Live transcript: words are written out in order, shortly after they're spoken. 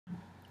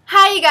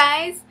Hey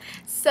guys!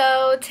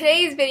 So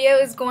today's video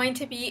is going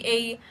to be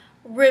a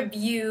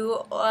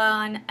review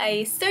on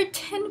a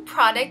certain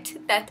product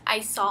that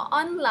I saw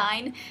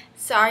online.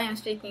 Sorry, I'm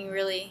speaking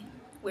really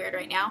weird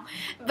right now.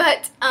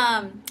 But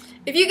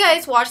if you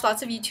guys watch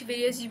lots of YouTube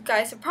videos, you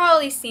guys have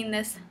probably seen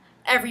this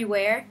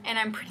everywhere, and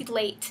I'm pretty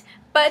late.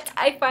 But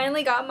I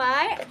finally got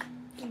my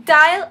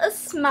Dial a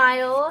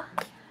Smile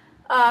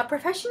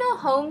professional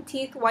home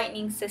teeth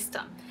whitening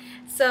system.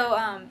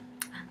 So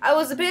I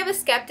was a bit of a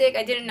skeptic.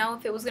 I didn't know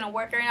if it was going to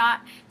work or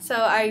not. So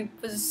I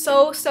was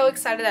so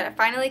excited that it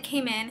finally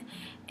came in.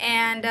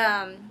 And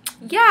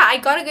yeah, I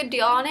got a good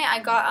deal on it.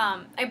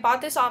 I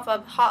bought this off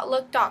of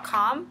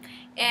hotlook.com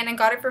and I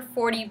got it for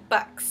 40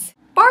 bucks.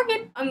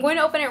 Bargain! I'm going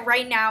to open it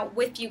right now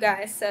with you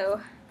guys.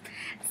 So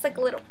it's like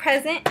a little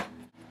present.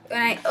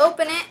 When I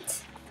open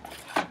it,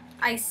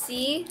 I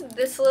see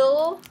this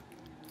little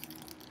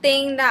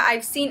thing that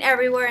I've seen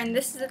everywhere, and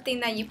this is the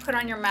thing that you put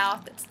on your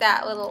mouth. It's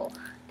that little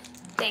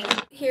thing.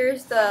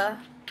 Here's the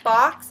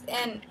box,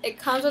 and it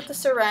comes with a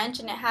syringe,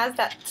 and it has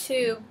that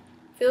tube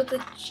filled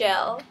with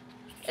gel.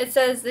 It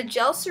says the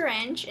gel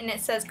syringe, and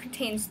it says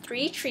contains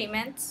 3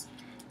 treatments: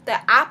 the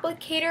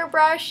applicator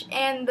brush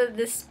and the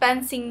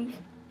dispensing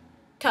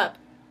tub.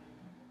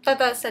 I thought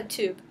that said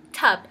tube.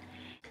 Tub.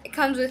 It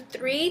comes with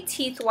 3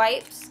 teeth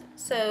wipes,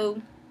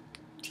 so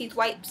teeth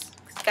wipes,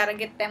 gotta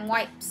get them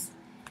wipes.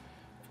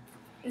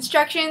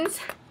 Instructions,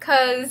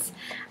 cause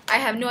I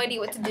have no idea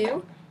what to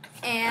do.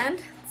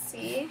 And let's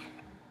see.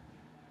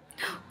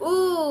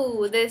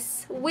 Ooh,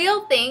 this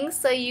wheel thing,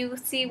 so you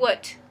see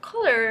what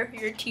color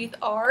your teeth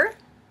are.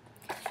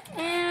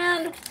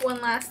 And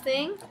one last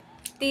thing,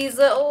 these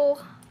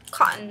little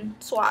cotton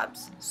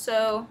swabs.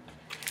 So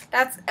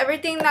that's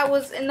everything that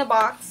was in the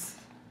box.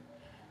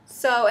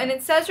 So, and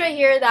it says right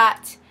here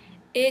that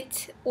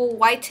it will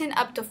whiten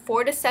up to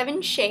 4 to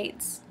 7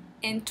 shades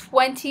in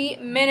 20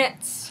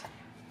 minutes.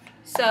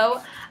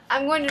 So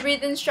I'm going to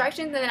read the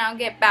instructions and then I'll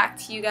get back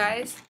to you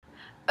guys.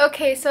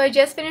 Okay, so I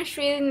just finished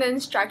reading the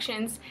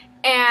instructions,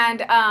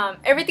 and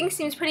everything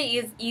seems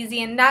pretty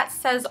easy, and that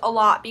says a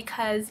lot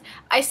because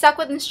I suck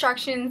with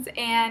instructions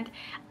and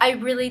I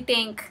really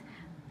think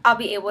I'll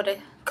be able to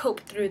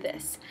cope through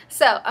this.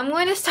 So I'm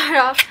going to start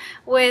off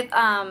with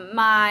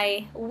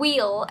my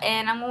wheel,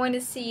 and I'm going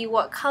to see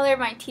what color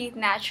my teeth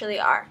naturally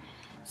are.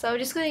 So I'm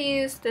just going to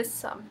use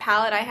this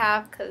palette I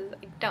have because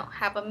I don't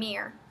have a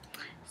mirror.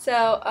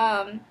 So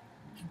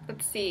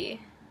let's see.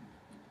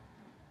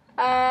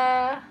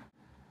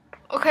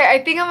 Okay,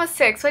 I think I'm a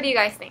 6. What do you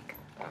guys think?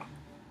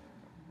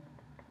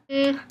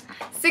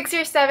 6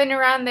 or 7,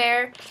 around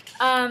there.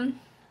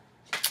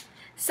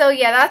 So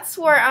yeah, that's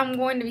where I'm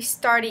going to be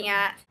starting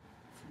at.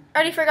 I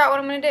already forgot what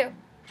I'm going to do.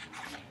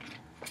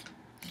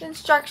 The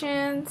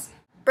instructions.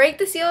 Break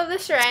the seal of the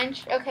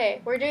syringe.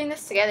 Okay, we're doing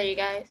this together, you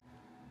guys.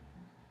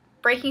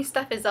 Breaking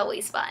stuff is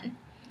always fun.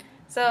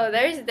 So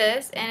there's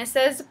this, and it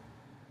says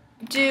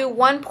do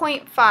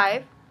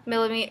 1.5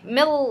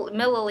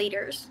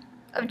 milliliters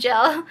of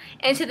gel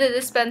into the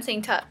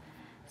dispensing tub.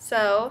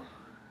 So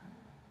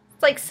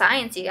it's like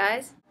science, you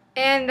guys.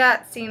 And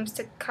that seems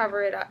to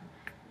cover it up.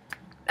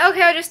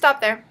 Okay, I'll just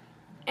stop there.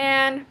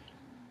 And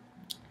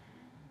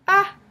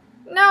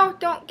no,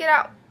 don't get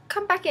out.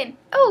 Come back in.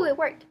 Oh, it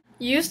worked.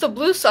 Use the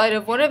blue side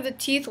of one of the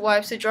teeth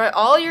wipes to dry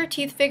all your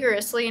teeth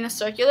vigorously in a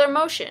circular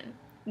motion.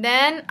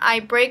 Then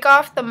I break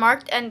off the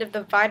marked end of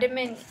the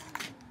vitamin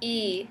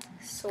E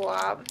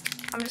swab.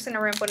 I'm just gonna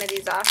rinse one of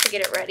these off to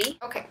get it ready.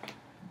 Okay,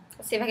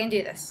 let's see if I can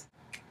do this.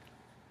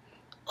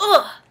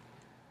 Ugh!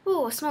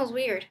 Ooh, it smells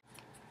weird.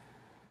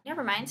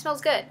 Never mind, it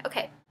smells good.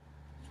 Okay.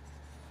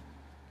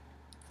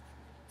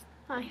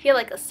 Oh, I feel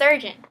like a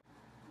surgeon.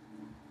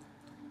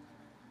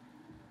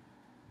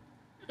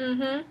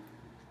 Mm-hmm.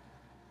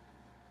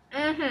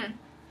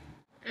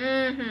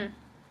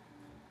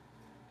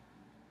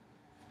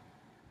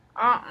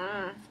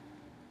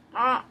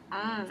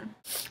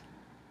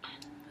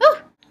 Whew.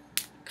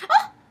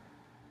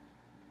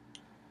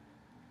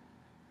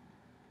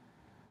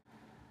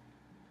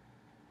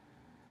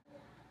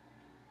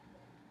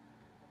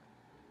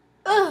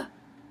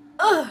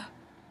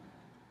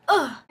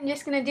 I'm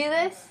just gonna do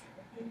this.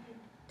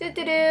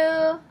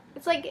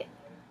 It's like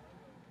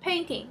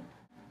painting.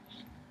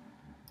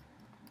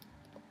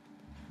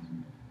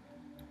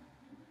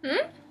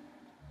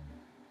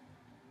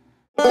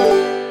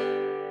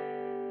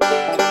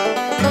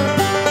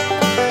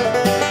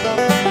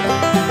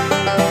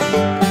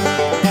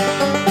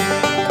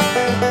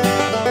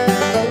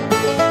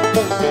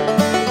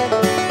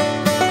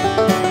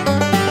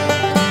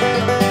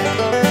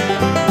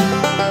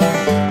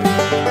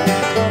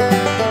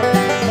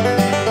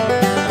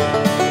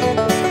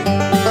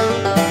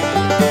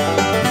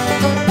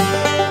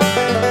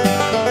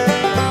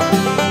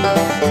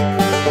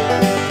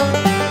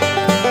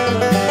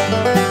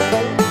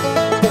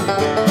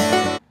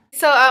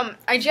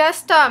 I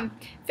just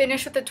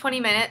finished with the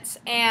 20 minutes,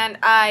 and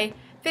I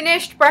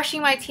finished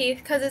brushing my teeth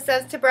because it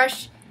says to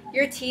brush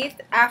your teeth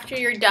after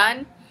you're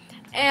done.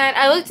 And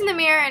I looked in the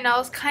mirror and I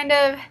was kind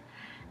of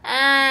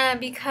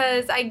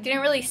because I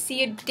didn't really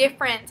see a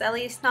difference, at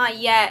least not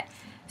yet.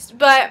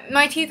 But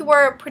my teeth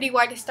were pretty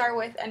white to start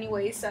with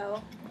anyway,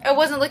 so I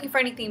wasn't looking for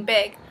anything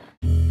big.